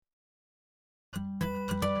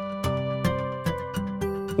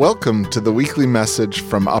Welcome to the weekly message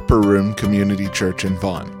from Upper Room Community Church in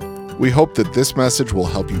Vaughan. We hope that this message will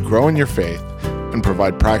help you grow in your faith and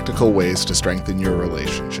provide practical ways to strengthen your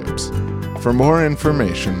relationships. For more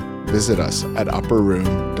information, visit us at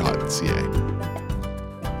upperroom.ca.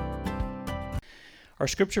 Our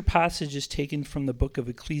scripture passage is taken from the book of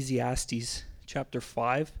Ecclesiastes, chapter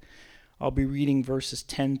 5. I'll be reading verses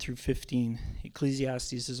 10 through 15.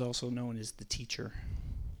 Ecclesiastes is also known as the teacher.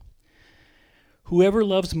 Whoever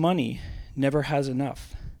loves money never has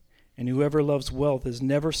enough, and whoever loves wealth is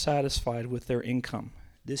never satisfied with their income.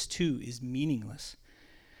 This too is meaningless.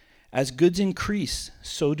 As goods increase,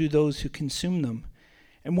 so do those who consume them.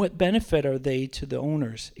 And what benefit are they to the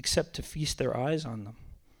owners except to feast their eyes on them?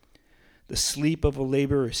 The sleep of a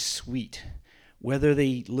laborer is sweet, whether they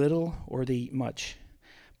eat little or they eat much.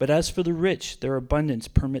 But as for the rich, their abundance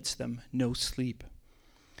permits them no sleep.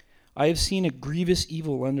 I have seen a grievous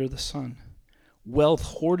evil under the sun. Wealth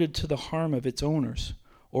hoarded to the harm of its owners,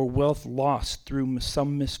 or wealth lost through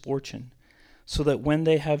some misfortune, so that when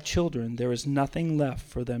they have children, there is nothing left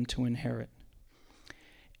for them to inherit.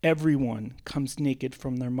 Everyone comes naked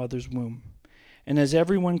from their mother's womb, and as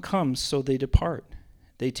everyone comes, so they depart.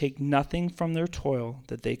 They take nothing from their toil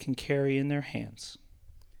that they can carry in their hands.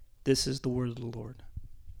 This is the word of the Lord.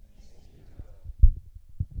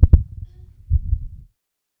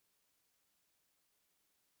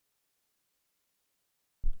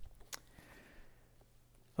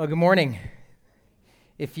 Well, good morning.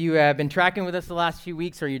 If you have been tracking with us the last few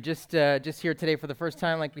weeks, or you're just here today for the first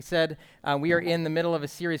time, like we said, we are in the middle of a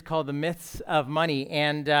series called The Myths of Money,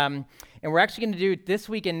 and we're actually going to do this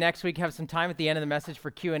week and next week have some time at the end of the message for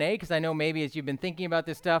Q&A, because I know maybe as you've been thinking about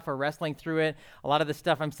this stuff or wrestling through it, a lot of the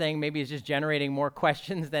stuff I'm saying maybe is just generating more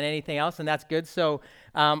questions than anything else, and that's good. So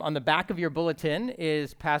on the back of your bulletin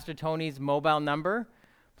is Pastor Tony's mobile number.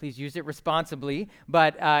 Please use it responsibly,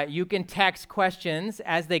 but you can text questions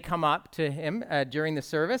as they come up to him during the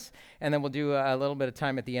service, and then we'll do a little bit of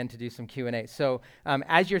time at the end to do some Q&A. So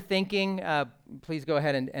as you're thinking, please go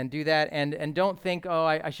ahead and do that, and don't think, oh,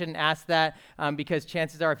 I shouldn't ask that, because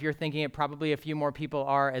chances are if you're thinking it, probably a few more people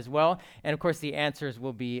are as well, and of course the answers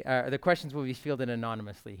will be, the questions will be fielded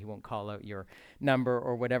anonymously. He won't call out your number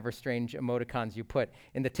or whatever strange emoticons you put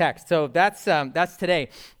in the text. So that's today.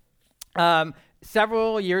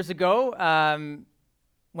 Several years ago,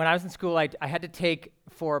 when I was in school, I had to take,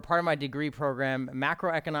 for part of my degree program,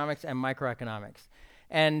 macroeconomics and microeconomics.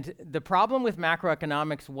 And the problem with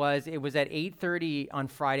macroeconomics was it was at 8:30 on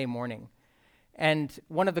Friday morning. And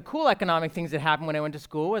one of the cool economic things that happened when I went to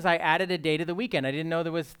school was I added a day to the weekend. I didn't know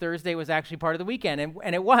Thursday was actually part of the weekend,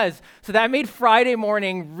 and it was. So that made Friday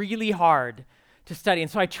morning really hard to study. And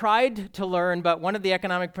so I tried to learn, but one of the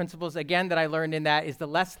economic principles, again, that I learned in that is the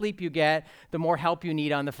less sleep you get, the more help you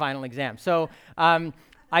need on the final exam. So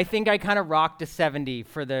I think I kind of rocked a 70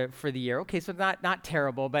 for the year. Okay, so not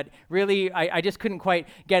terrible, but really I just couldn't quite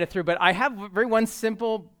get it through. But I have one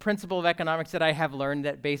simple principle of economics that I have learned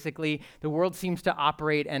that basically the world seems to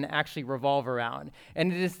operate and actually revolve around.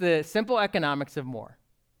 And it is the simple economics of more.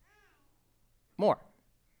 More.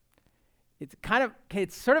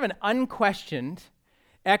 It's sort of an unquestioned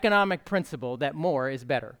economic principle that more is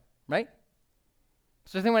better, right?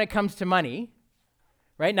 So I think when it comes to money,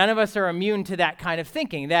 right, none of us are immune to that kind of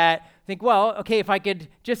thinking, that think, well, okay, if I could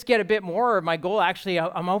just get a bit more, or my goal actually,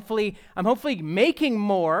 I'm hopefully making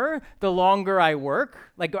more the longer I work.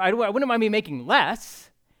 Like I wouldn't mind me making less.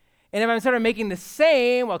 And if I'm sort of making the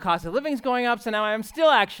same, well, cost of living is going up, so now I'm still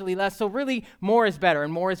actually less. So really more is better,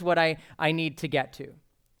 and more is what I need to get to.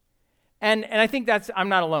 And I think I'm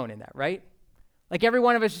not alone in that, right? Like every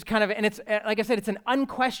one of us is kind of, and it's, like I said, it's an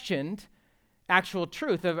unquestioned actual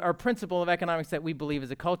truth of our principle of economics that we believe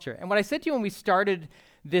as a culture. And what I said to you when we started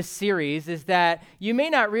this series is that you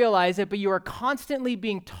may not realize it, but you are constantly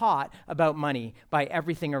being taught about money by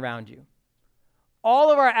everything around you.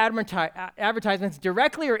 All of our advertisements,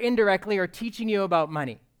 directly or indirectly, are teaching you about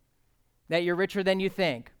money, that you're richer than you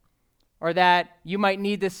think, or that you might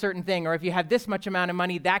need this certain thing, or if you have this much amount of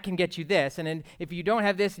money, that can get you this. And then if you don't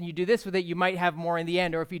have this and you do this with it, you might have more in the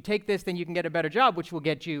end. Or if you take this, then you can get a better job, which will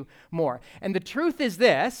get you more. And the truth is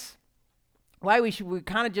this, why we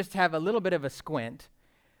kind of just have a little bit of a squint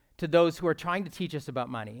to those who are trying to teach us about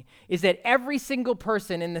money, is that every single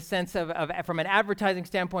person in the sense of from an advertising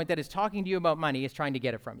standpoint that is talking to you about money is trying to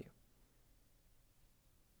get it from you.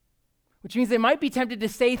 Which means they might be tempted to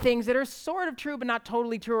say things that are sort of true but not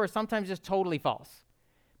totally true, or sometimes just totally false,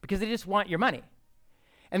 because they just want your money.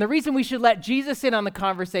 And the reason we should let Jesus in on the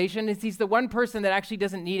conversation is he's the one person that actually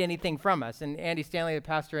doesn't need anything from us. And Andy Stanley, the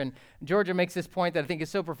pastor in Georgia, makes this point that I think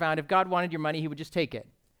is so profound. If God wanted your money, he would just take it.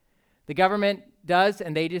 The government does,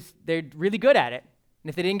 and they're really good at it. And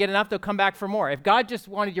if they didn't get enough, they'll come back for more. If God just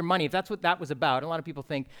wanted your money, if that's what that was about, and a lot of people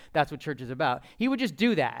think that's what church is about, he would just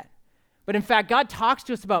do that. But in fact, God talks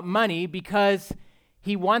to us about money because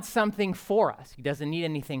he wants something for us. He doesn't need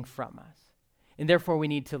anything from us. And therefore, we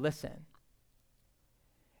need to listen.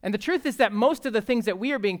 And the truth is that most of the things that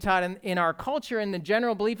we are being taught in our culture and the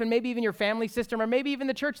general belief, and maybe even your family system, or maybe even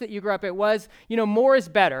the church that you grew up at, was, more is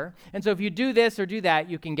better. And so if you do this or do that,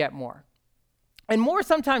 you can get more. And more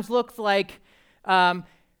sometimes looks like, I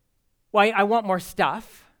want more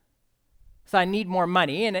stuff, so I need more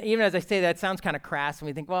money. And even as I say that, it sounds kind of crass, and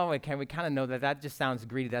we think, well, okay, we kind of know that just sounds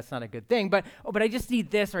greedy. That's not a good thing. But I just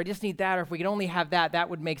need this, or I just need that, or if we could only have that, that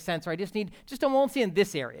would make sense. Or I just won't see in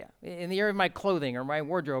this area, in the area of my clothing or my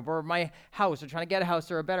wardrobe or my house, or trying to get a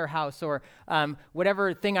house or a better house, or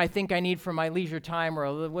whatever thing I think I need for my leisure time,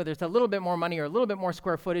 or whether it's a little bit more money or a little bit more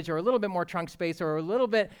square footage or a little bit more trunk space or a little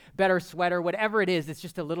bit better sweater, whatever it is, it's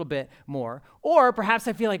just a little bit more. Or perhaps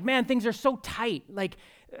I feel like, man, things are so tight, like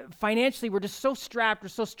financially, we're just so strapped, we're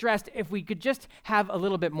so stressed, if we could just have a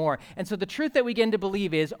little bit more. And so the truth that we begin to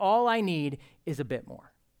believe is all I need is a bit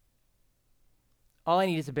more. All I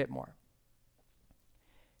need is a bit more.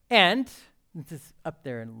 And this is up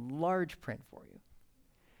there in large print for you.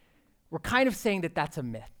 We're kind of saying that that's a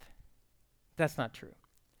myth. That's not true.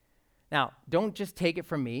 Now, don't just take it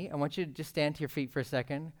from me. I want you to just stand to your feet for a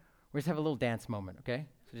second. We're just have a little dance moment, okay?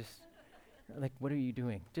 So just, like, what are you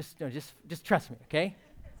doing? Just trust me, okay?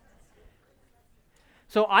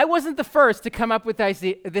 So I wasn't the first to come up with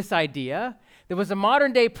this idea. There was a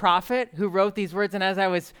modern day prophet who wrote these words, and as I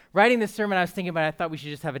was writing this sermon, I was thinking about it. I thought we should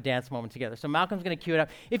just have a dance moment together. So Malcolm's going to cue it up.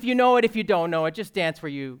 If you know it, if you don't know it, just dance where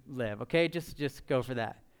you live, okay? Just go for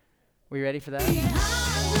that. Were you ready for that?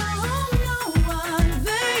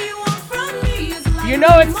 You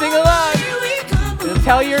know it, sing along. It'll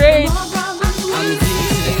tell your age.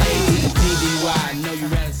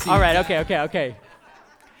 All right, okay.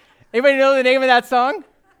 Anybody know the name of that song?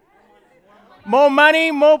 More money,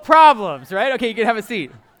 more problems, right? Okay, you can have a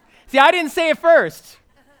seat. See, I didn't say it first.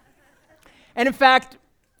 And in fact,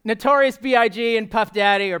 Notorious B.I.G. and Puff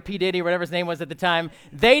Daddy, or P. Diddy, whatever his name was at the time,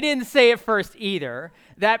 they didn't say it first either.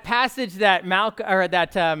 That passage that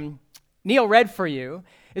Neil read for you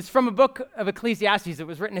is from a book of Ecclesiastes. It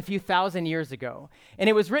was written a few thousand years ago. And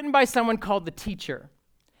it was written by someone called the Teacher.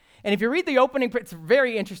 And if you read the opening, it's a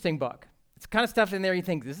very interesting book. It's kind of stuff in there you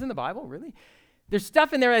think, this is in the Bible, really? There's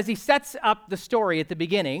stuff in there as he sets up the story at the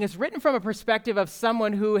beginning. It's written from a perspective of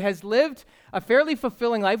someone who has lived a fairly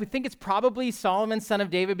fulfilling life. We think it's probably Solomon, son of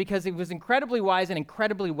David, because he was incredibly wise and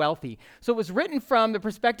incredibly wealthy. So it was written from the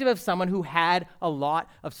perspective of someone who had a lot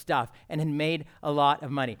of stuff and had made a lot of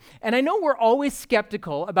money. And I know we're always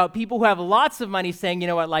skeptical about people who have lots of money saying, you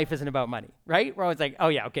know what, life isn't about money, right? We're always like, oh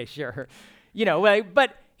yeah, okay, sure.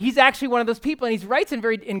 But he's actually one of those people, and he writes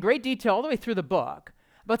in great detail all the way through the book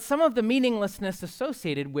about some of the meaninglessness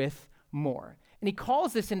associated with more. And he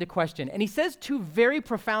calls this into question. And he says two very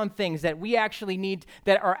profound things that we actually need,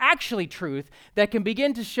 that are actually truth, that can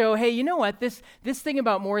begin to show, hey, you know what, this thing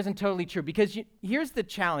about more isn't totally true. Because here's the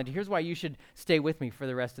challenge. Here's why you should stay with me for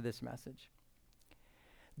the rest of this message.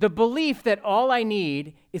 The belief that all I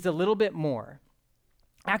need is a little bit more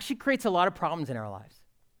actually creates a lot of problems in our lives.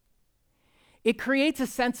 It creates a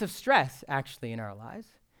sense of stress, actually, in our lives,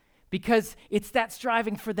 because it's that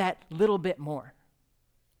striving for that little bit more.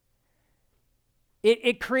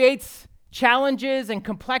 It creates challenges and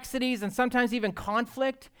complexities and sometimes even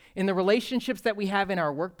conflict in the relationships that we have in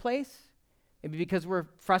our workplace, maybe because we're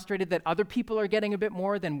frustrated that other people are getting a bit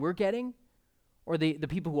more than we're getting, or the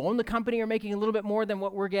people who own the company are making a little bit more than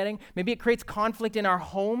what we're getting. Maybe it creates conflict in our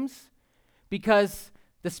homes because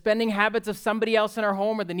the spending habits of somebody else in our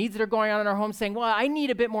home, or the needs that are going on in our home, saying, well, I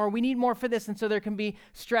need a bit more, we need more for this, and so there can be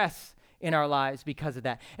stress in our lives because of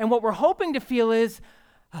that. And what we're hoping to feel is,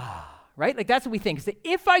 right? Like that's what we think, is that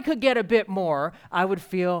if I could get a bit more, I would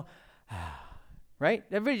feel, right?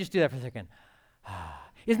 Everybody just do that for a second.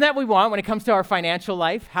 Isn't that what we want when it comes to our financial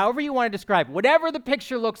life? However you want to describe it, whatever the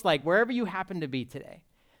picture looks like, wherever you happen to be today,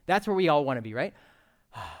 that's where we all want to be, right?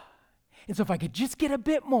 And so if I could just get a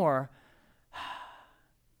bit more,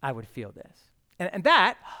 I would feel this. And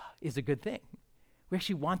that is a good thing. We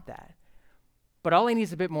actually want that. But all I need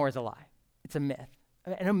is a bit more is a lie. It's a myth.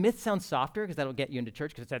 And a myth sounds softer because that'll get you into church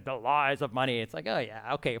because it said the lies of money. It's like, oh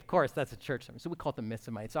yeah, okay, of course, that's a church sermon. So we call it the myths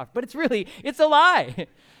of money. It's soft. But it's a lie.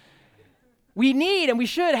 We need and we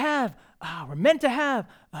should have. We're meant to have.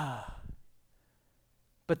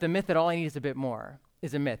 But the myth that all I need is a bit more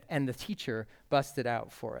is a myth. And the Teacher busts it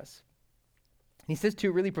out for us. He says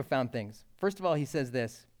two really profound things. First of all, he says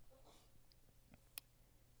this.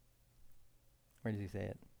 Where does he say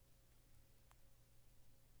it?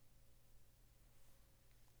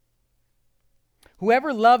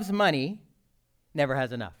 Whoever loves money never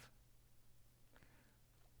has enough.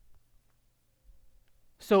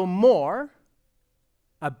 So more,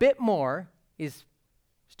 a bit more, there's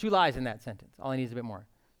two lies in that sentence. All he needs is a bit more.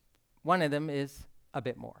 One of them is a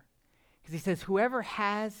bit more. Because he says, whoever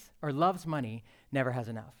has or loves money never has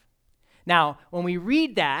enough. Now, when we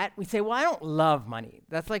read that, we say, well, I don't love money.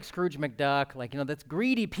 That's like Scrooge McDuck. Like, that's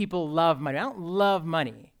greedy people love money. I don't love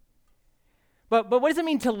money. But what does it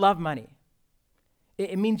mean to love money?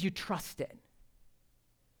 It means you trust it.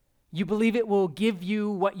 You believe it will give you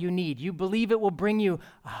what you need. You believe it will bring you,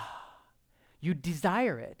 you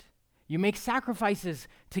desire it. You make sacrifices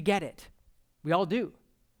to get it. We all do.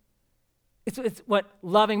 It's what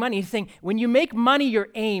loving money. He's saying when you make money your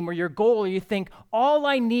aim or your goal, or you think, all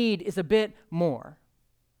I need is a bit more.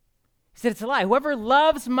 He said it's a lie. Whoever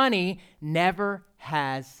loves money never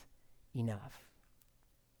has enough.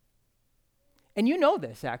 And you know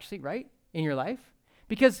this actually, right, in your life?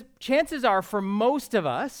 Because chances are for most of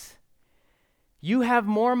us, you have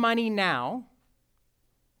more money now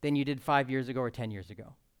than you did 5 years ago or 10 years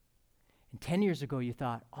ago. And 10 years ago, you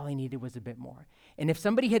thought, all I needed was a bit more. And if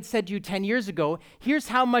somebody had said to you 10 years ago, here's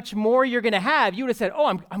how much more you're going to have, you would have said, oh,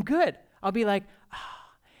 I'm good. I'll be like,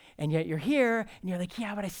 And yet you're here, and you're like,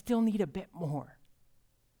 yeah, but I still need a bit more.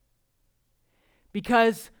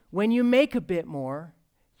 Because when you make a bit more,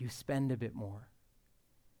 you spend a bit more.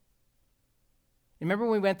 Remember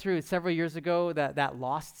when we went through several years ago that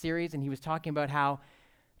Lost series, and he was talking about how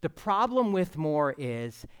the problem with more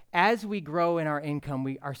is as we grow in our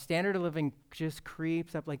income, our standard of living just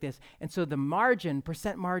creeps up like this. And so the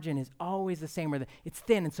percent margin is always the same, it's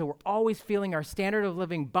thin. And so we're always feeling our standard of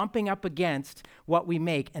living bumping up against what we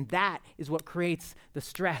make. And that is what creates the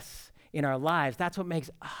stress in our lives. That's what makes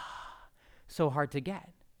so hard to get.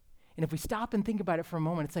 And if we stop and think about it for a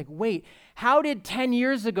moment, it's like, wait, how did 10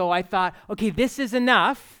 years ago I thought, okay, this is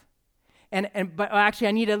enough, but actually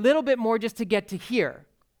I need a little bit more just to get to here.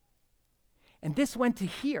 And this went to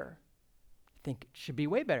here. I think it should be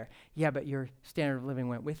way better. Yeah, but your standard of living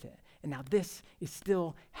went with it. And now this is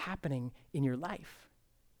still happening in your life.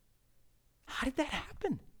 How did that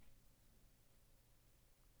happen?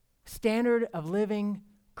 Standard of living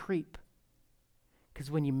creep.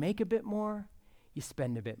 Because when you make a bit more, you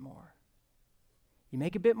spend a bit more. You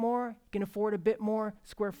make a bit more, you can afford a bit more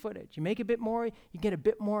square footage. You make a bit more, you get a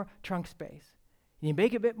bit more trunk space. And you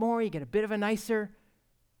make a bit more, you get a bit of a nicer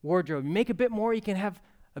wardrobe. You make a bit more, you can have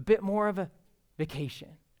a bit more of a vacation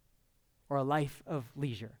or a life of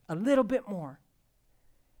leisure. A little bit more.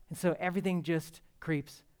 And so everything just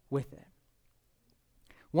creeps with it.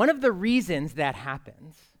 One of the reasons that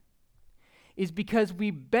happens is because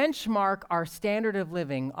we benchmark our standard of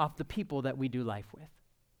living off the people that we do life with.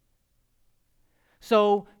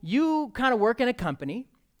 So you kind of work in a company,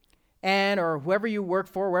 or whoever you work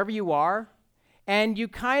for, wherever you are, and you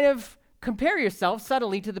kind of compare yourself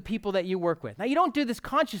subtly to the people that you work with. Now, you don't do this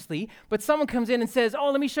consciously, but someone comes in and says,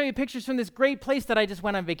 oh, let me show you pictures from this great place that I just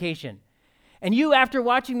went on vacation. And you, after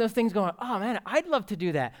watching those things, going, oh, man, I'd love to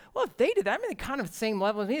do that. Well, if they did that, I mean, they're kind of the same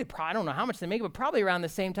level as me. I don't know how much they make, but probably around the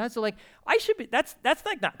same time. So, I should be, that's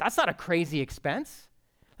not a crazy expense.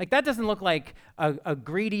 That doesn't look like a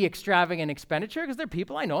greedy, extravagant expenditure, because they're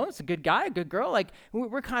people I know. It's a good guy, a good girl.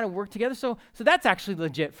 We're kind of work together. So that's actually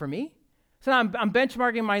legit for me. So now I'm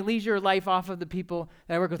benchmarking my leisure life off of the people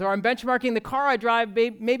that I work with. Or I'm benchmarking the car I drive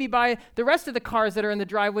maybe by the rest of the cars that are in the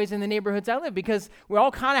driveways in the neighborhoods I live, because we all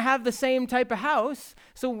kind of have the same type of house.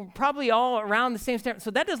 So we're probably all around the same standard. So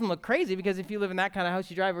that doesn't look crazy, because if you live in that kind of house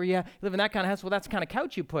you drive, or you live in that kind of house, well, that's the kind of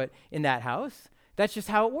couch you put in that house. That's just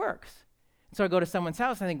how it works. So I go to someone's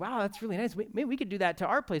house and I think, wow, that's really nice. Maybe we could do that to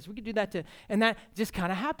our place. We could do that and that just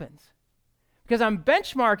kind of happens. Because I'm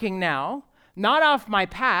benchmarking now, not off my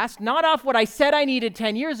past, not off what I said I needed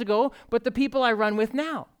 10 years ago, but the people I run with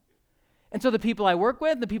now. And so the people I work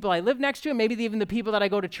with, the people I live next to, and maybe even the people that I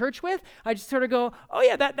go to church with, I just sort of go, oh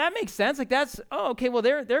yeah, that makes sense. Okay, well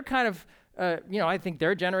they're kind of, I think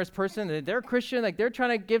they're a generous person, they're a Christian, they're trying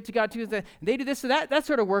to give to God too, they do this, so that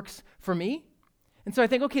sort of works for me. And so I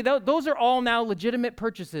think, okay, those are all now legitimate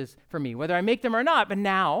purchases for me, whether I make them or not, but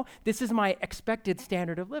now this is my expected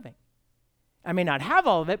standard of living. I may not have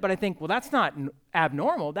all of it, but I think, well, that's not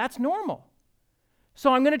abnormal, that's normal.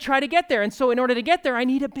 So I'm going to try to get there. And so in order to get there, I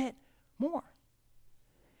need a bit more.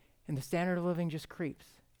 And the standard of living just creeps.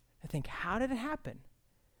 I think, how did it happen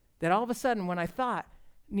that all of a sudden when I thought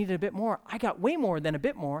needed a bit more, I got way more than a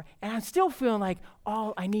bit more, and I'm still feeling like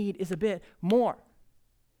all I need is a bit more.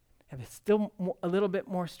 And it's still a little bit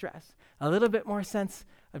more stress, a little bit more sense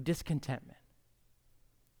of discontentment.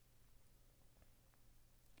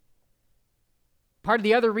 Part of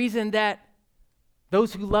the other reason that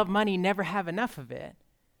those who love money never have enough of it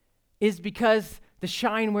is because the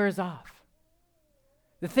shine wears off.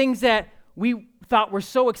 The things that we thought were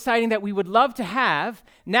so exciting that we would love to have,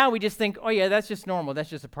 now we just think, oh yeah, that's just normal. That's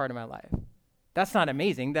just a part of my life. That's not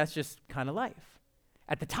amazing. That's just kind of life.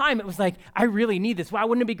 At the time, it was like, I really need this. Wow,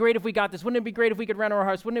 wouldn't it be great if we got this? Wouldn't it be great if we could rent our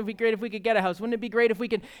house? Wouldn't it be great if we could get a house? Wouldn't it be great if we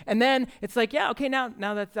could? And then it's like, yeah, okay, now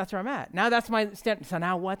that's where I'm at. Now that's my standard. So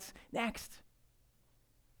now what's next?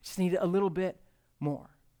 Just need a little bit more.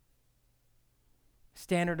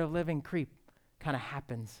 Standard of living creep kind of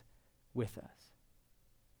happens with us.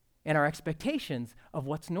 And our expectations of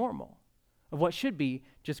what's normal, of what should be,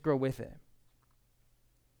 just grow with it.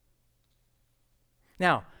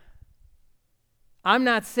 Now, I'm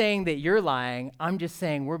not saying that you're lying. I'm just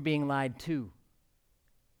saying we're being lied to.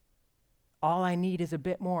 All I need is a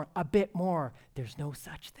bit more, a bit more. There's no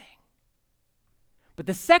such thing. But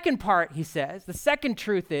the second part, he says, the second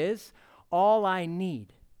truth is, all I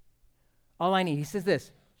need. All I need. He says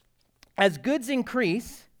this, as goods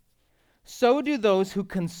increase, so do those who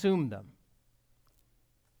consume them.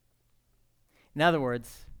 In other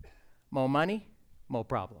words, more money, more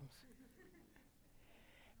problems.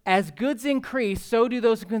 As goods increase, so do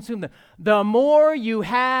those who consume them. The more you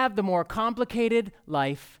have, the more complicated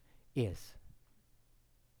life is.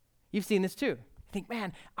 You've seen this too. You think,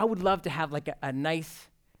 man, I would love to have like a nice,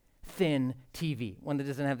 thin TV, one that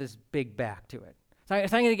doesn't have this big back to it. So I'm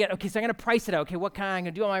going to price it out. Okay, what kind? I'm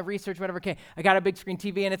going to do all my research, whatever. Okay, I got a big screen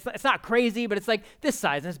TV, and it's not crazy, but it's like this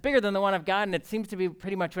size, and it's bigger than the one I've got, and it seems to be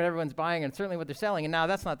pretty much what everyone's buying, and certainly what they're selling, and now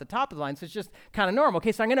that's not the top of the line, so it's just kind of normal.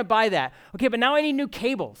 Okay, so I'm going to buy that. Okay, but now I need new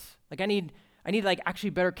cables. Like I need like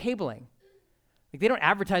actually better cabling. Like they don't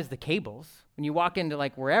advertise the cables when you walk into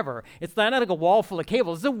like wherever. It's not like a wall full of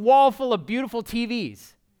cables. It's a wall full of beautiful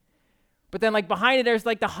TVs. But then like behind it, there's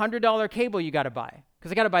like the $100 cable you got to buy.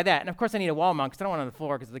 Because I got to buy that. And of course I need a wall mount because I don't want it on the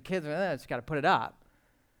floor because the kids, I just got to put it up.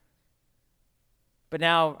 But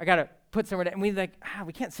now I got to put somewhere, and we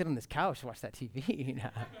can't sit on this couch and watch that TV.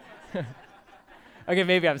 Okay,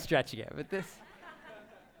 maybe I'm stretching it, but this.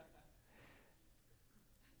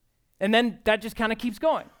 And then that just kind of keeps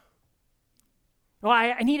going. Well,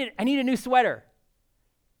 I need a new sweater.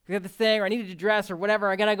 I got this thing, or I needed a dress, or whatever.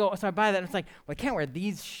 I gotta go, so I buy that. And it's like, well, I can't wear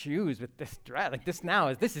these shoes with this dress. Like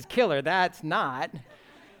this is killer. That's not.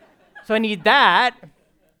 So I need that.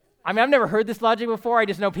 I mean, I've never heard this logic before. I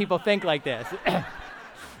just know people think like this.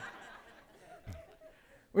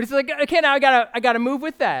 We're just like, okay, now I gotta move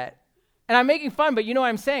with that. And I'm making fun, but you know what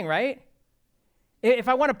I'm saying, right? If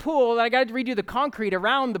I want a pool, then I got to redo the concrete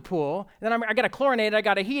around the pool. Then I got to chlorinate it, I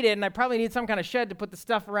got to heat it, and I probably need some kind of shed to put the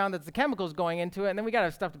stuff around that's the chemicals going into it. And then we got to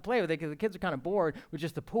have stuff to play with it because the kids are kind of bored with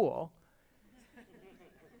just the pool.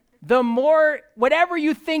 The more, whatever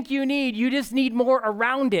you think you need, you just need more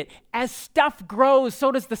around it. As stuff grows,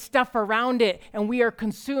 so does the stuff around it. And we are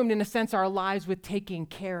consumed, in a sense, our lives with taking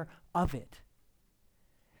care of it.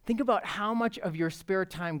 Think about how much of your spare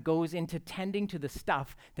time goes into tending to the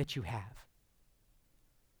stuff that you have.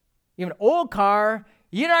 You have an old car,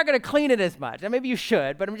 you're not going to clean it as much. And maybe you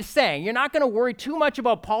should, but I'm just saying, you're not going to worry too much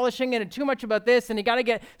about polishing it and too much about this, and you got to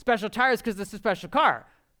get special tires because this is a special car.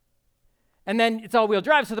 And then it's all-wheel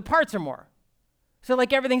drive, so the parts are more. So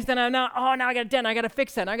like everything's done now, now I got a dent, I got to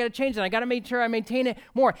fix that, I got to change it, I got to make sure I maintain it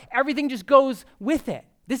more. Everything just goes with it.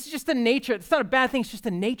 This is just the nature. It's not a bad thing, it's just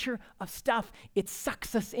the nature of stuff. It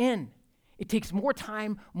sucks us in. It takes more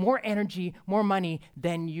time, more energy, more money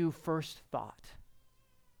than you first thought.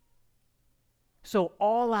 So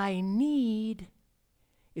all I need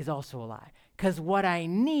is also a lie. Because what I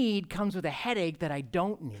need comes with a headache that I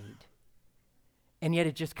don't need. And yet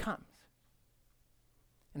it just comes.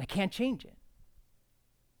 And I can't change it.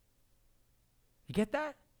 You get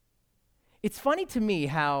that? It's funny to me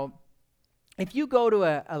how if you go to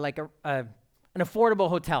an affordable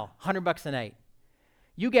hotel, $100 a night,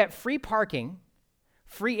 you get free parking,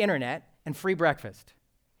 free internet, and free breakfast.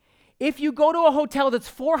 If you go to a hotel that's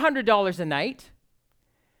 $400 a night,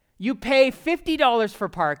 you pay $50 for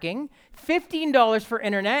parking, $15 for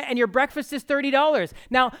internet, and your breakfast is $30.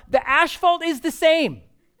 Now, the asphalt is the same,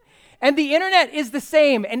 and the internet is the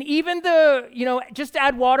same, and even just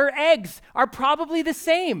add water, eggs are probably the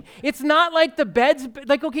same. It's not like the beds,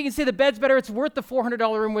 like, okay, you can say the bed's better, it's worth the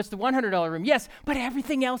 $400 room, what's the $100 room? Yes, but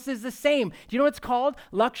everything else is the same. Do you know what it's called?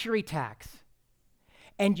 Luxury tax.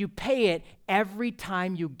 And you pay it every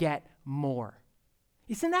time you get more.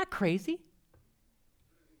 Isn't that crazy?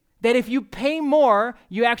 That if you pay more,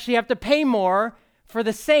 you actually have to pay more for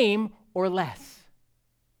the same or less.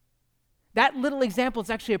 That little example is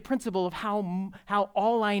actually a principle of how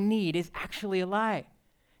all I need is actually a lie.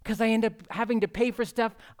 because I end up having to pay for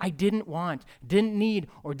stuff I didn't want, didn't need,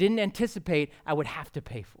 or didn't anticipate I would have to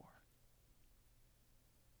pay for.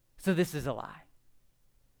 So this is a lie.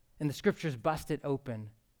 And the scriptures bust it open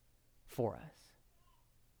for us.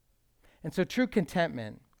 And so true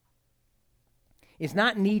contentment is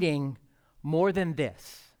not needing more than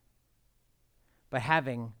this, but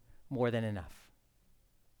having more than enough.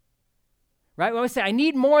 Right? We always say, I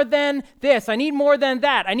need more than this. I need more than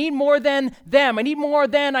that. I need more than them. I need more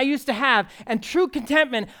than I used to have. And true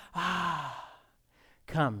contentment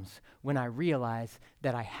comes when I realize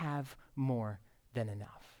that I have more than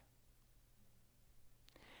enough.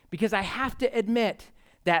 Because I have to admit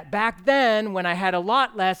that back then, when I had a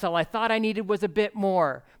lot less, all I thought I needed was a bit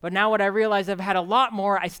more. But now when I realize I've had a lot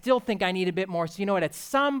more, I still think I need a bit more. So you know what? At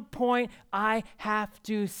some point, I have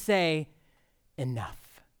to say, enough.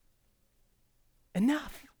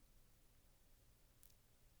 Enough.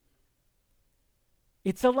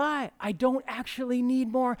 It's a lie. I don't actually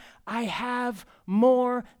need more. I have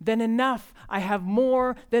more than enough. I have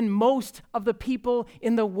more than most of the people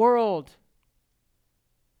in the world.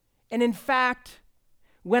 And in fact,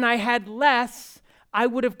 when I had less, I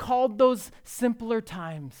would have called those simpler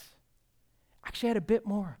times. Actually, I had a bit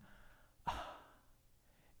more.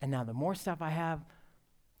 And now the more stuff I have,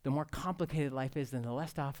 the more complicated life is, and the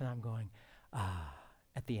less often I'm going,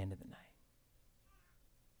 at the end of the night.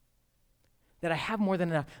 That I have more than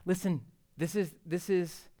enough. Listen, this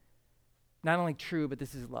is not only true, but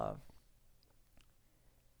this is love.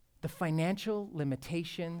 The financial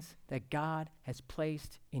limitations that God has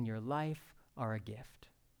placed in your life are a gift.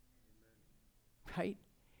 Right?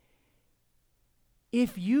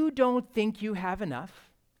 If you don't think you have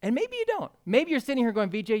enough, and maybe you don't. Maybe you're sitting here going,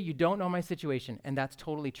 VJ, you don't know my situation, and that's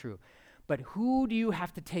totally true. But who do you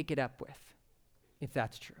have to take it up with if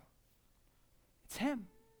that's true? It's him.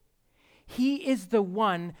 He is the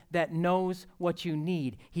one that knows what you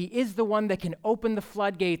need. He is the one that can open the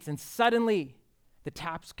floodgates and suddenly the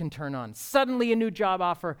taps can turn on. Suddenly a new job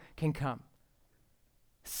offer can come.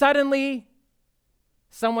 Suddenly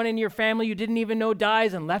someone in your family you didn't even know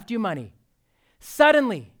dies and left you money.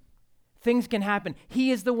 Suddenly things can happen.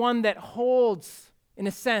 He is the one that holds, in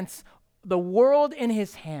a sense, the world in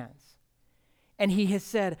his hands. And he has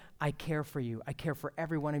said, I care for you. I care for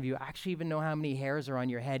every one of you. I actually even know how many hairs are on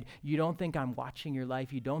your head. You don't think I'm watching your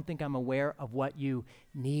life. You don't think I'm aware of what you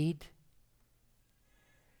need.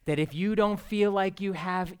 That if you don't feel like you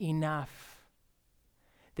have enough,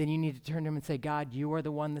 then you need to turn to him and say, God, you are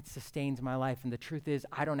the one that sustains my life. And the truth is,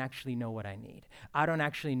 I don't actually know what I need. I don't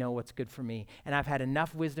actually know what's good for me. And I've had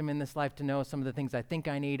enough wisdom in this life to know some of the things I think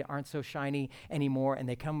I need aren't so shiny anymore, and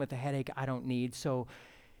they come with a headache I don't need. So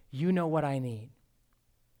you know what I need.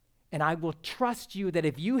 And I will trust you that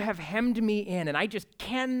if you have hemmed me in and I just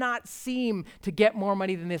cannot seem to get more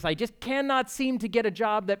money than this, I just cannot seem to get a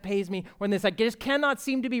job that pays me more than this, I just cannot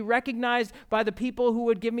seem to be recognized by the people who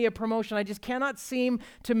would give me a promotion, I just cannot seem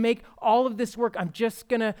to make all of this work, I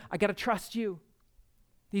got to trust you.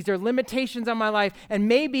 These are limitations on my life, and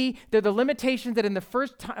maybe they're the limitations that in the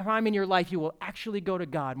first time in your life you will actually go to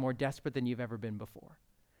God more desperate than you've ever been before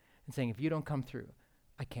and saying, if you don't come through,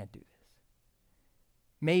 I can't do this.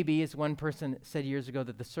 Maybe, as one person said years ago,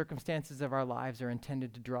 that the circumstances of our lives are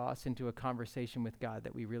intended to draw us into a conversation with God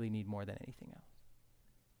that we really need more than anything else.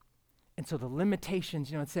 And so the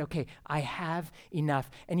limitations, let's say, okay, I have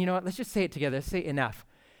enough. And you know what? Let's just say it together. Let's say enough.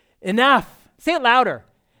 Enough. Say it louder.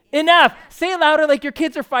 Enough. Say it louder like your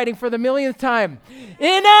kids are fighting for the millionth time.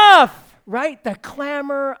 Enough. Right? The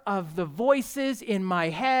clamor of the voices in my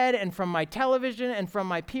head and from my television and from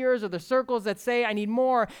my peers or the circles that say I need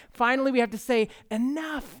more. Finally, we have to say,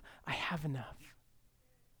 enough. I have enough.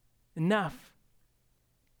 Enough.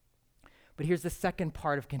 But here's the second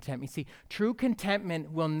part of contentment. You see, true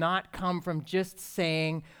contentment will not come from just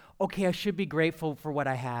saying, okay, I should be grateful for what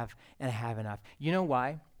I have and I have enough. You know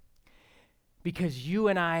why? Because you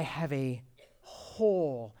and I have a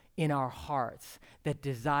hole in our hearts that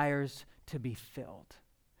desires to be filled.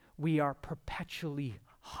 We are perpetually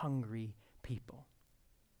hungry people.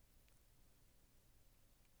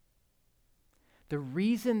 The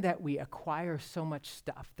reason that we acquire so much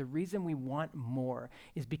stuff, the reason we want more,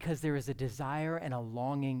 is because there is a desire and a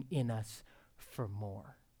longing in us for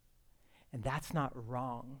more. And that's not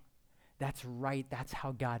wrong. That's right. That's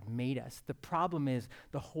how God made us. The problem is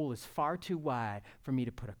the hole is far too wide for me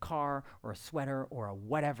to put a car or a sweater or a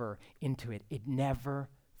whatever into it. It never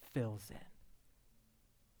fills in.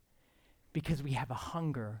 Because we have a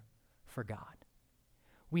hunger for God.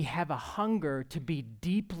 We have a hunger to be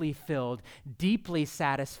deeply filled, deeply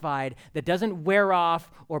satisfied, that doesn't wear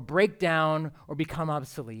off or break down or become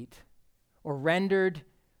obsolete or rendered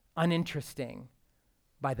uninteresting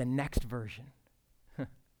by the next version.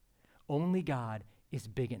 Only God is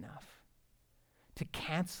big enough to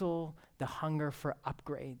cancel the hunger for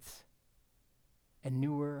upgrades and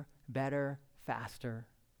newer, better, faster.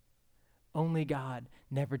 Only God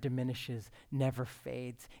never diminishes, never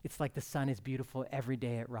fades. It's like the sun is beautiful every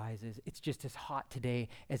day it rises. It's just as hot today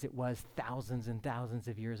as it was thousands and thousands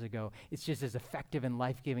of years ago. It's just as effective and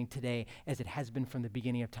life-giving today as it has been from the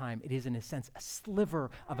beginning of time. It is, in a sense, a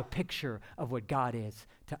sliver of a picture of what God is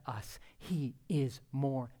to us. He is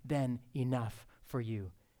more than enough for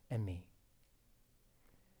you and me.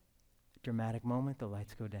 Dramatic moment, the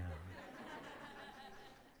lights go down.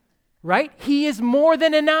 Right? He is more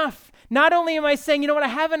than enough. Not only am I saying, you know what, I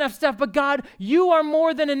have enough stuff, but God, you are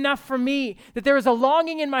more than enough for me. That there is a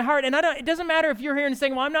longing in my heart. And it doesn't matter if you're here and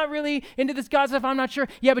saying, well, I'm not really into this God stuff, I'm not sure.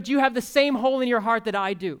 Yeah, but you have the same hole in your heart that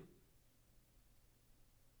I do.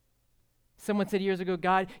 Someone said years ago,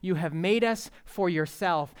 God, you have made us for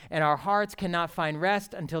yourself, and our hearts cannot find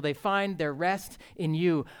rest until they find their rest in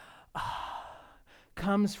you.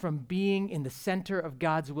 Comes from being in the center of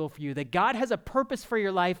God's will for you. That God has a purpose for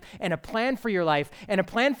your life and a plan for your life and a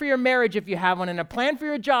plan for your marriage if you have one and a plan for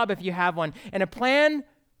your job if you have one and a plan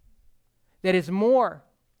that is more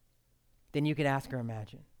than you could ask or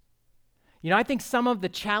imagine. You know, I think some of the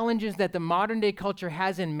challenges that the modern day culture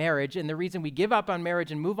has in marriage, and the reason we give up on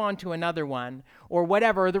marriage and move on to another one, or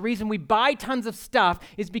whatever, or the reason we buy tons of stuff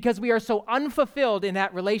is because we are so unfulfilled in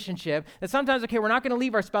that relationship that sometimes, okay, we're not going to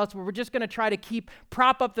leave our spouse, but we're just going to try to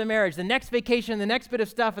prop up the marriage, the next vacation, the next bit of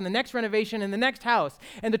stuff, and the next renovation, and the next house.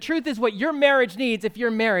 And the truth is, what your marriage needs, if you're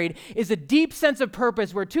married, is a deep sense of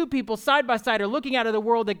purpose where two people side by side are looking out of the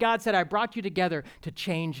world that God said, I brought you together to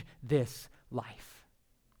change this life.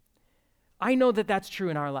 I know that that's true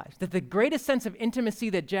in our lives, that the greatest sense of intimacy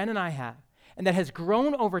that Jen and I have, and that has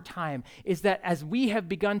grown over time, is that as we have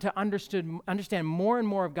begun to understand more and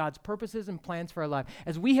more of God's purposes and plans for our life,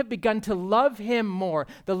 as we have begun to love Him more,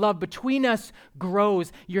 the love between us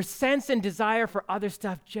grows. Your sense and desire for other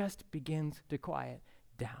stuff just begins to quiet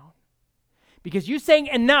down. Because you saying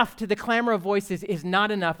enough to the clamor of voices is not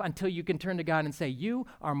enough until you can turn to God and say, you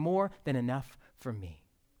are more than enough for me.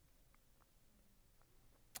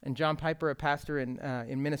 And John Piper, a pastor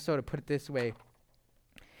in Minnesota, put it this way.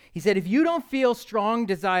 He said, if you don't feel strong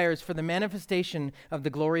desires for the manifestation of the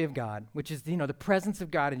glory of God, which is, the presence of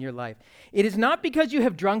God in your life, it is not because you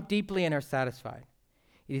have drunk deeply and are satisfied.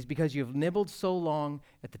 It is because you have nibbled so long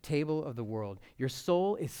at the table of the world. Your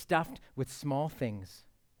soul is stuffed with small things,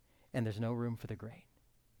 and there's no room for the great.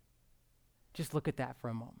 Just look at that for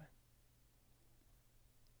a moment.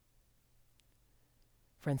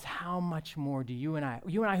 Friends, how much more do you and I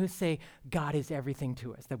who say God is everything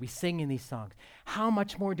to us, that we sing in these songs, how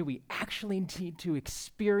much more do we actually need to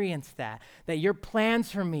experience that your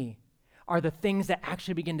plans for me are the things that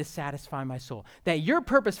actually begin to satisfy my soul. That your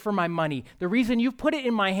purpose for my money, the reason you've put it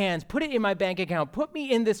in my hands, put it in my bank account, put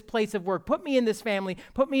me in this place of work, put me in this family,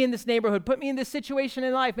 put me in this neighborhood, put me in this situation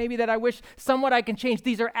in life, maybe that I wish somewhat I can change.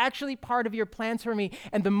 These are actually part of your plans for me.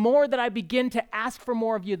 And the more that I begin to ask for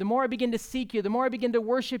more of you, the more I begin to seek you, the more I begin to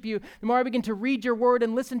worship you, the more I begin to read your word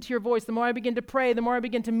and listen to your voice, the more I begin to pray, the more I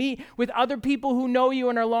begin to meet with other people who know you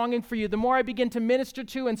and are longing for you, the more I begin to minister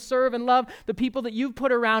to and serve and love the people that you've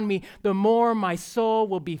put around me, the more my soul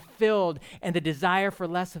will be filled and the desire for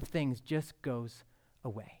less of things just goes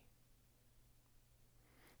away.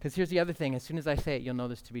 Because here's the other thing. As soon as I say it, you'll know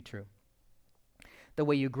this to be true. The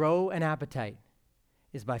way you grow an appetite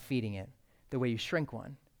is by feeding it. The way you shrink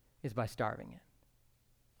one is by starving it.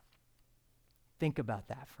 Think about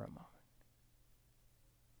that for a moment.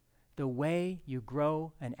 The way you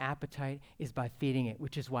grow an appetite is by feeding it,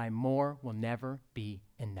 which is why more will never be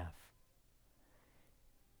enough.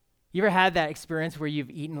 You ever had that experience where you've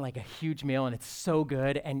eaten like a huge meal and it's so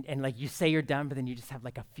good and like you say you're done, but then you just have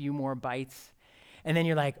like a few more bites? And then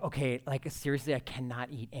you're like, okay, like seriously, I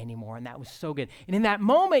cannot eat anymore. And that was so good. And in that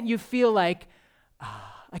moment, you feel like,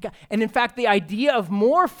 and in fact, the idea of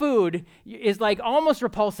more food is like almost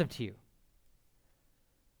repulsive to you.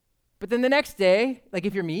 But then the next day, like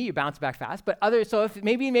if you're me, you bounce back fast. So if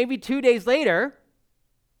maybe 2 days later,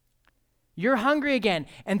 you're hungry again.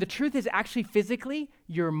 And the truth is actually physically,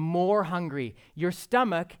 you're more hungry. Your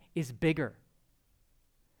stomach is bigger.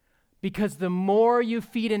 Because the more you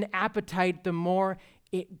feed an appetite, the more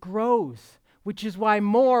it grows. Which is why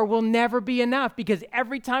more will never be enough. Because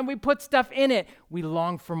every time we put stuff in it, we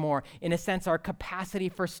long for more. In a sense, our capacity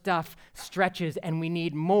for stuff stretches and we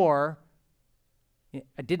need more.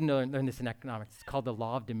 I didn't learn this in economics. It's called the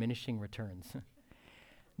law of diminishing returns.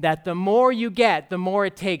 That the more you get, the more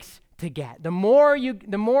it takes to get. The more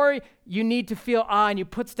you need to feel and you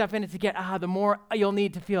put stuff in it to get the more you'll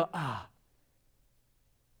need to feel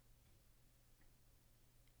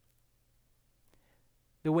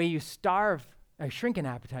The way you shrink an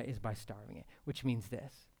appetite is by starving it, which means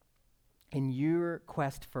this. In your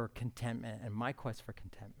quest for contentment and my quest for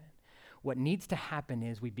contentment, what needs to happen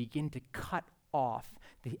is we begin to cut off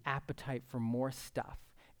the appetite for more stuff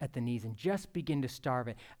at the knees and just begin to starve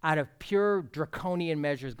it out of pure draconian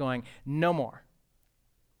measures, going, no more.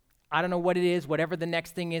 I don't know what it is, whatever the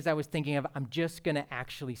next thing is I was thinking of, I'm just going to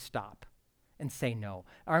actually stop and say no.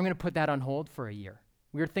 Or I'm going to put that on hold for a year.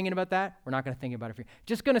 We were thinking about that. We're not going to think about it for a year.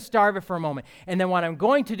 Just going to starve it for a moment. And then what I'm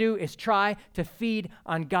going to do is try to feed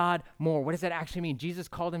on God more. What does that actually mean? Jesus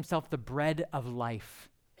called himself the bread of life.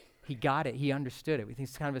 He got it. He understood it. We think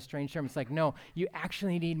it's kind of a strange term. It's like, no, you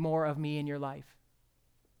actually need more of me in your life.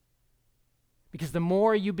 Because the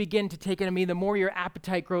more you begin to take into me, the more your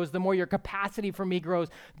appetite grows, the more your capacity for me grows,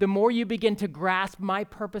 the more you begin to grasp my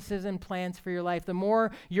purposes and plans for your life, the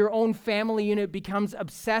more your own family unit becomes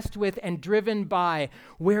obsessed with and driven by,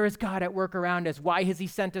 where is God at work around us? Why has he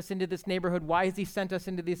sent us into this neighborhood? Why has he sent us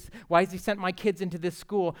into this? Why has he sent my kids into this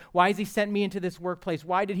school? Why has he sent me into this workplace?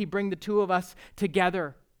 Why did he bring the two of us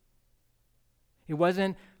together? It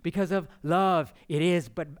wasn't because of love. It is,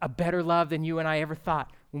 but a better love than you and I ever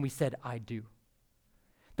thought when we said, I do.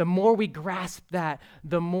 The more we grasp that,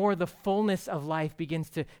 the more the fullness of life begins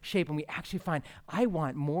to shape, and we actually find, I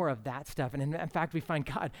want more of that stuff. And in fact, we find,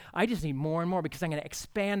 God, I just need more and more because I'm going to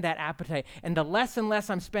expand that appetite. And the less and less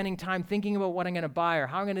I'm spending time thinking about what I'm going to buy or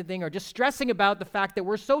how I'm going to think or just stressing about the fact that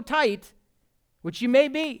we're so tight, which you may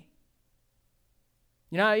be.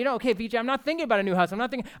 Okay, VJ, I'm not thinking about a new house.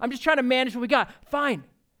 I'm just trying to manage what we got. Fine.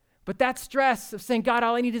 But that stress of saying, God,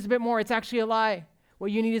 all I need is a bit more, it's actually a lie.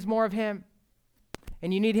 What you need is more of him.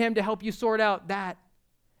 And you need him to help you sort out that.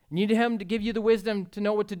 You need him to give you the wisdom to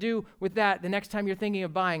know what to do with that the next time you're thinking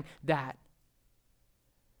of buying that.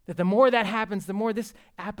 That the more that happens, the more this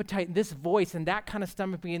appetite, this voice, and that kind of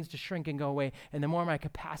stomach begins to shrink and go away. And the more my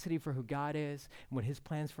capacity for who God is and what his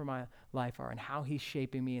plans for my life are and how he's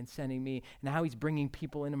shaping me and sending me and how he's bringing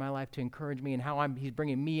people into my life to encourage me and how he's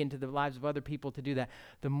bringing me into the lives of other people to do that,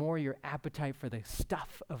 the more your appetite for the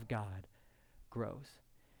stuff of God grows.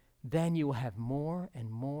 Then you will have more and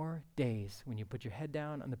more days when you put your head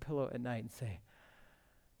down on the pillow at night and say,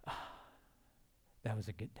 that was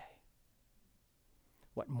a good day.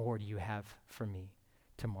 What more do you have for me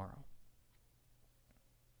tomorrow?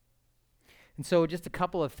 And so just a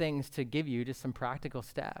couple of things to give you, just some practical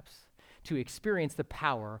steps to experience the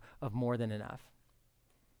power of more than enough.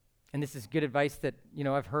 And this is good advice that,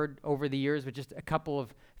 I've heard over the years, but just a couple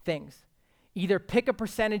of things. Either pick a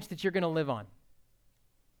percentage that you're going to live on.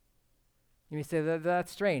 You may say,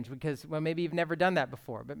 that's strange because, maybe you've never done that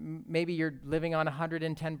before, but maybe you're living on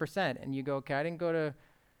 110% and you go, okay, I didn't go to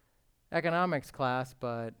economics class,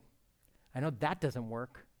 but I know that doesn't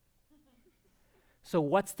work. So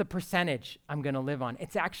what's the percentage I'm going to live on?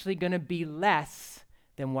 It's actually going to be less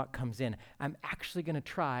than what comes in. I'm actually going to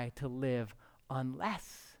try to live on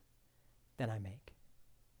less than I make.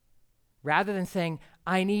 Rather than saying,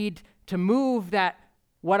 I need to move that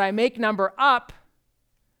what I make number up,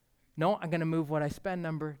 no, I'm going to move what I spend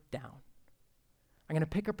number down. I'm going to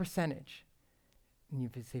pick a percentage. And you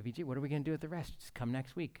say, VG, what are we going to do with the rest? Just come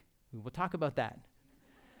next week. We will talk about that.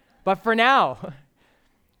 But for now,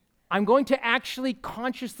 I'm going to actually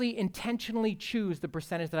consciously, intentionally choose the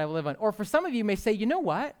percentage that I will live on. Or for some of you may say, you know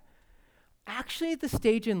what? Actually at the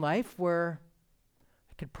stage in life where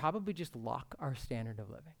I could probably just lock our standard of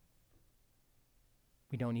living.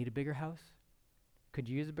 We don't need a bigger house. Could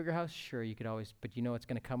you use a bigger house? Sure, you could always, but it's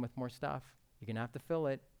going to come with more stuff. You're going to have to fill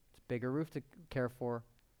it. It's a bigger roof to care for,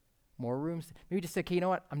 more rooms. Maybe just say, okay, you know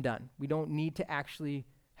what? I'm done. We don't need to actually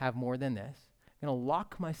have more than this. I'm going to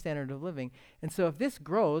lock my standard of living. And so if this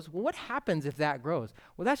grows, what happens if that grows?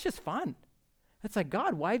 Well, that's just fun. That's like,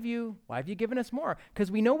 God, why have you given us more? Because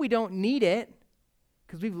we know we don't need it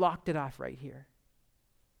because we've locked it off right here.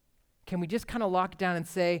 Can we just kind of lock it down and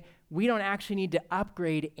say, we don't actually need to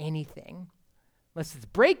upgrade anything. Unless it's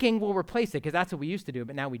breaking, we'll replace it because that's what we used to do,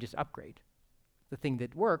 but now we just upgrade. The thing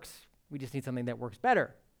that works, we just need something that works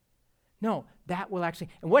better. No, that will actually,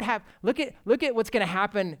 and look at what's going to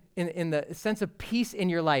happen in the sense of peace in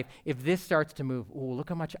your life if this starts to move. Oh, look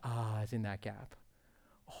how much is in that gap.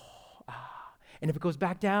 And if it goes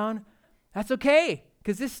back down, that's okay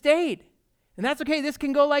because this stayed. And that's okay, this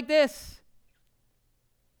can go like this.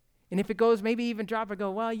 And if it goes, maybe even drop or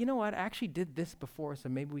go, well, you know what? I actually did this before, so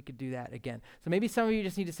maybe we could do that again. So maybe some of you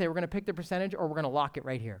just need to say, we're going to pick the percentage or we're going to lock it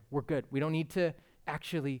right here. We're good. We don't need to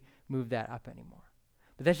actually move that up anymore.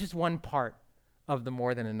 But that's just one part of the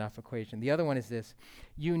more than enough equation. The other one is this.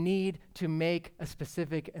 You need to make a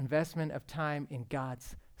specific investment of time in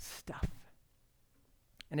God's stuff.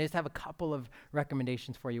 And I just have a couple of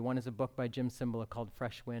recommendations for you. One is a book by Jim Cymbala called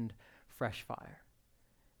Fresh Wind, Fresh Fire.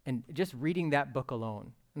 And just reading that book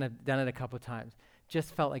alone, and I've done it a couple of times,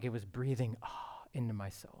 just felt like it was breathing into my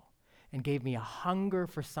soul and gave me a hunger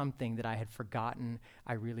for something that I had forgotten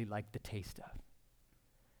I really liked the taste of.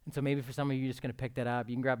 And so maybe for some of you, you're just going to pick that up.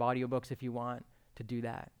 You can grab audiobooks if you want to do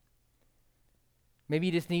that. Maybe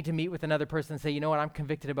you just need to meet with another person and say, you know what, I'm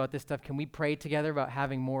convicted about this stuff. Can we pray together about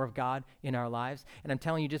having more of God in our lives? And I'm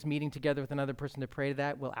telling you, just meeting together with another person to pray to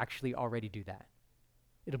that will actually already do that.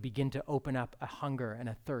 It'll begin to open up a hunger and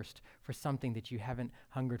a thirst for something that you haven't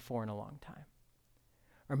hungered for in a long time.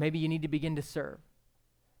 Or maybe you need to begin to serve.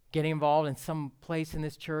 Getting involved in some place in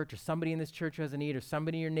this church, or somebody in this church who has a need, or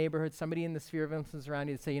somebody in your neighborhood, somebody in the sphere of influence around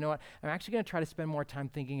you to say, you know what, I'm actually going to try to spend more time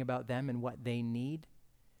thinking about them and what they need,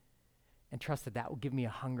 and trust that that will give me a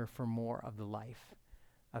hunger for more of the life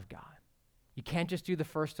of God. You can't just do the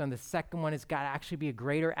first one. The second one has got to actually be a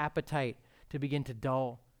greater appetite to begin to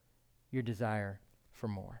dull your desire for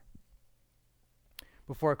more.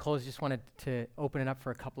 Before I close, just wanted to open it up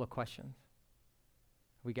for a couple of questions.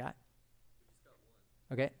 We got?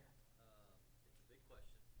 Okay. It's a big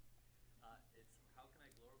question. It's how can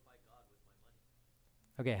I glorify God with my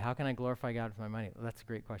money? Okay, how can I glorify God with my money? Well, that's a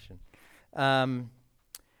great question.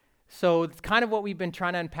 So it's kind of what we've been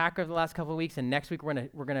trying to unpack over the last couple of weeks, and next week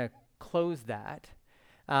we're gonna close that.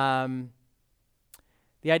 The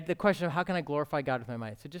question of how can I glorify God with my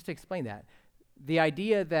money? So just to explain that, the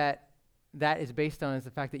idea that is based on is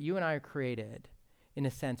the fact that you and I are created, in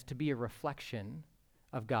a sense, to be a reflection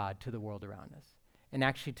of God to the world around us, and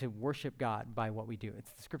actually to worship God by what we do.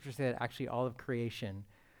 It's the scriptures say that actually all of creation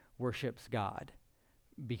worships God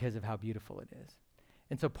because of how beautiful it is.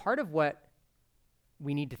 And so part of what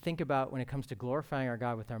we need to think about when it comes to glorifying our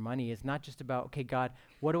God with our money is not just about, okay, God,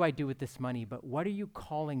 what do I do with this money? But what are you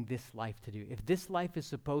calling this life to do? If this life is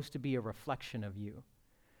supposed to be a reflection of you,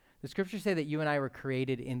 the scriptures say that you and I were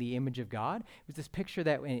created in the image of God. It was this picture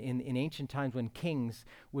that in ancient times when kings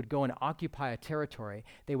would go and occupy a territory,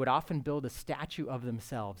 they would often build a statue of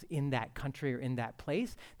themselves in that country or in that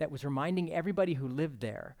place that was reminding everybody who lived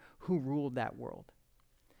there who ruled that world.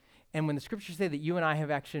 And when the scriptures say that you and I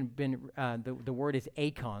have actually been, the word is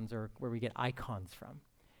icons, or where we get icons from.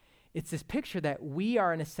 It's this picture that we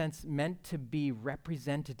are, in a sense, meant to be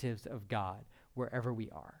representatives of God wherever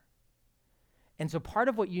we are. And so part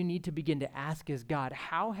of what you need to begin to ask is, God,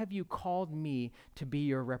 how have you called me to be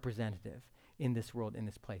your representative in this world, in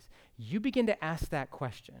this place? You begin to ask that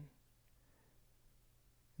question.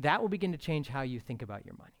 That will begin to change how you think about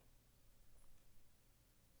your money.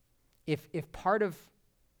 If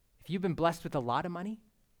you've been blessed with a lot of money,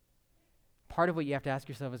 part of what you have to ask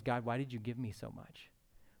yourself is, God, why did you give me so much?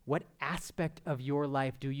 What aspect of your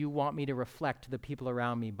life do you want me to reflect to the people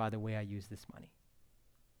around me by the way I use this money?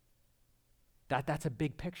 That's a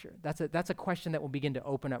big picture. That's a question that will begin to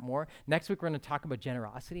open up more. Next week, we're going to talk about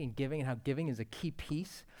generosity and giving, and how giving is a key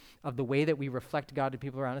piece of the way that we reflect God to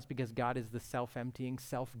people around us, because God is the self-emptying,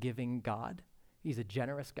 self-giving God. He's a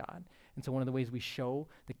generous God. And so one of the ways we show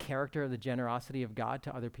the character of the generosity of God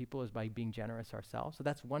to other people is by being generous ourselves. So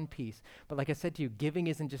that's one piece. But like I said to you, giving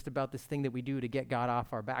isn't just about this thing that we do to get God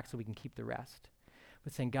off our back so we can keep the rest.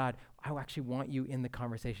 But saying, God, I actually want you in the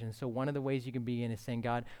conversation. And so one of the ways you can begin is saying,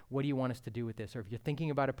 God, what do you want us to do with this? Or if you're thinking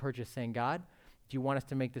about a purchase, saying, God, do you want us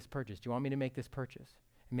to make this purchase? Do you want me to make this purchase?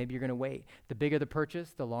 And maybe you're going to wait. The bigger the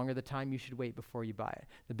purchase, the longer the time you should wait before you buy it.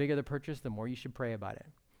 The bigger the purchase, the more you should pray about it.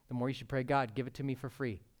 The more you should pray, God, give it to me for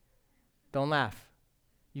free. Don't laugh.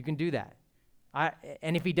 You can do that.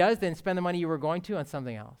 And if he does, then spend the money you were going to on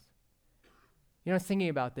something else. You know, I was thinking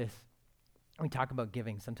about this. We talk about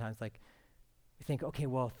giving sometimes, like, you think, okay,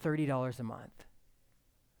 well, $30 a month.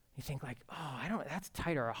 You think like, oh, that's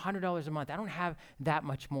tight, or $100 a month. I don't have that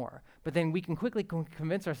much more. But then we can quickly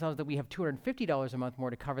convince ourselves that we have $250 a month more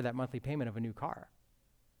to cover that monthly payment of a new car.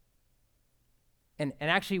 And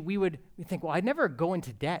actually we think, well, I'd never go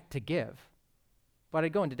into debt to give, but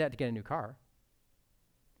I'd go into debt to get a new car.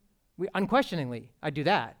 Unquestioningly, I'd do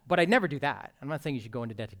that, but I'd never do that. I'm not saying you should go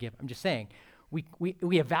into debt to give. I'm just saying, we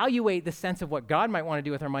evaluate the sense of what God might want to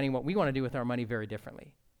do with our money and what we want to do with our money very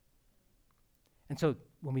differently. And so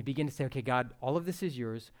when we begin to say, okay, God, all of this is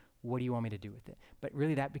yours, what do you want me to do with it? But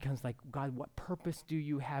really that becomes like, God, what purpose do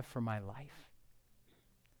you have for my life?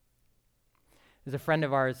 There's a friend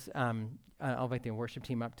of ours, I'll invite the worship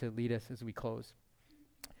team up to lead us as we close.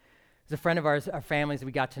 There's a friend of ours, our families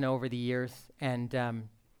we got to know over the years, and he and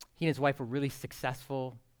his wife were really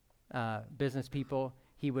successful business people.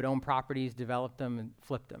 he would own properties, develop them, and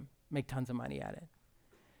flip them, make tons of money at it.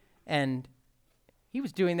 And he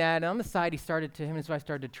was doing that, and on the side, him and his wife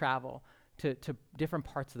started to travel to different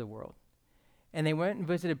parts of the world. And they went and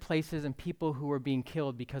visited places and people who were being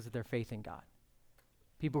killed because of their faith in God.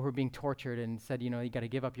 People who were being tortured and said, you got to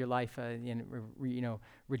give up your life and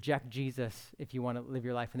reject Jesus if you want to live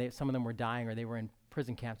your life. And some of them were dying, or they were in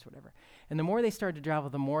prison camps or whatever. And the more they started to travel,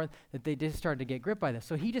 the more that they just started to get gripped by this.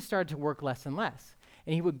 So he just started to work less and less.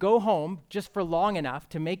 And he would go home just for long enough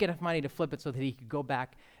to make enough money to flip it so that he could go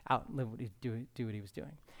back out and do what he was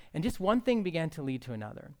doing. And just one thing began to lead to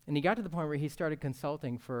another. And he got to the point where he started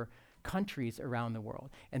consulting for countries around the world.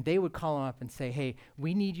 And they would call him up and say, hey,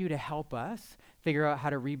 we need you to help us figure out how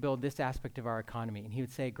to rebuild this aspect of our economy. And he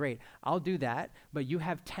would say, great, I'll do that, but you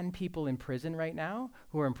have 10 people in prison right now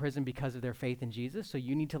who are in prison because of their faith in Jesus, so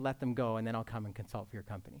you need to let them go, and then I'll come and consult for your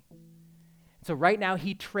company. So right now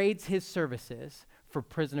he trades his services for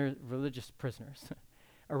religious prisoners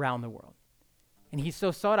around the world. And he's so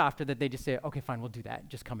sought after that they just say, okay, fine, we'll do that.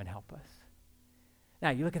 Just come and help us. Now,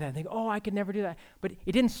 you look at that and think, oh, I could never do that. But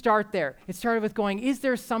it didn't start there. It started with going, is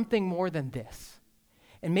there something more than this?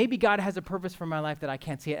 And maybe God has a purpose for my life that I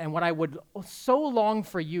can't see it. And what I would so long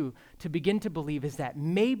for you to begin to believe is that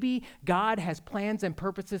maybe God has plans and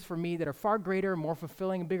purposes for me that are far greater, more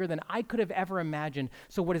fulfilling, and bigger than I could have ever imagined.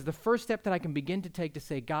 So what is the first step that I can begin to take to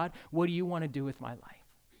say, God, what do you want to do with my life?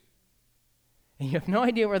 And you have no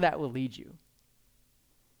idea where that will lead you.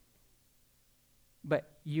 But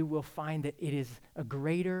you will find that it is a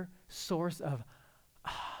greater source of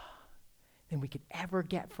than we could ever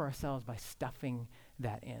get for ourselves by stuffing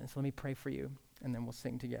that in. So let me pray for you, and then we'll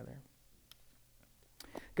sing together.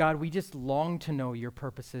 God, we just long to know your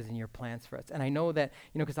purposes and your plans for us. And I know that,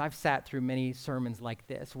 because I've sat through many sermons like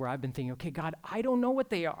this where I've been thinking, okay, God, I don't know what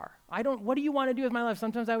they are. What do you want to do with my life?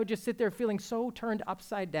 Sometimes I would just sit there feeling so turned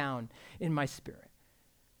upside down in my spirit,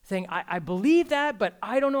 saying, I believe that, but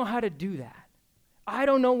I don't know how to do that. I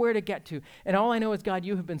don't know where to get to. And all I know is, God,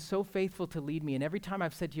 you have been so faithful to lead me. And every time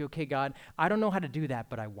I've said to you, okay, God, I don't know how to do that,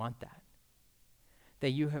 but I want that.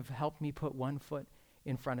 That you have helped me put one foot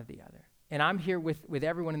in front of the other. And I'm here with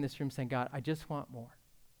everyone in this room saying, God, I just want more.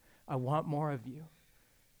 I want more of you.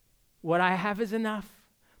 What I have is enough,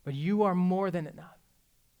 but you are more than enough.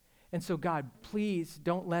 And so, God, please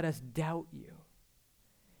don't let us doubt you.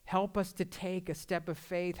 Help us to take a step of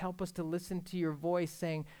faith. Help us to listen to your voice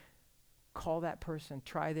saying, call that person,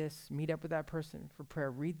 try this, meet up with that person for prayer,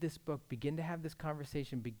 read this book, begin to have this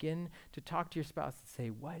conversation, begin to talk to your spouse and say,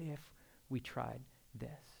 what if we tried this?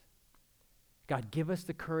 God, give us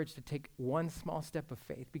the courage to take one small step of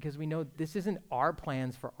faith, because we know this isn't our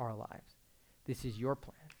plans for our lives. This is your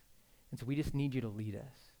plan. And so we just need you to lead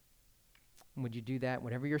us. And would you do that?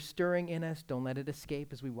 Whatever you're stirring in us, don't let it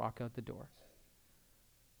escape as we walk out the door.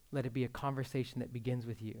 Let it be a conversation that begins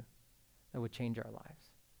with you that would change our lives.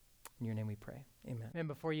 In your name we pray. Amen. And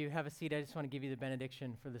before you have a seat, I just want to give you the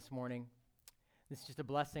benediction for this morning. This is just a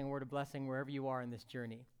blessing, a word of blessing wherever you are in this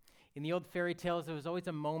journey. In the old fairy tales, there was always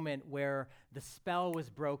a moment where the spell was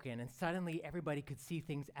broken and suddenly everybody could see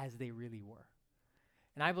things as they really were.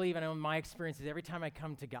 And I believe, I know in my experiences, every time I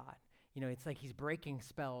come to God, it's like he's breaking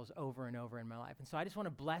spells over and over in my life. And so I just want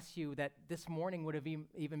to bless you that this morning would have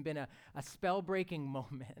even been a spell-breaking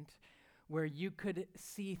moment where you could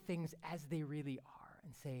see things as they really are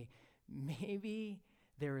and say, maybe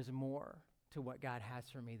there is more to what God has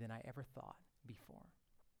for me than I ever thought before.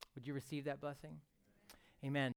 Would you receive that blessing? Amen.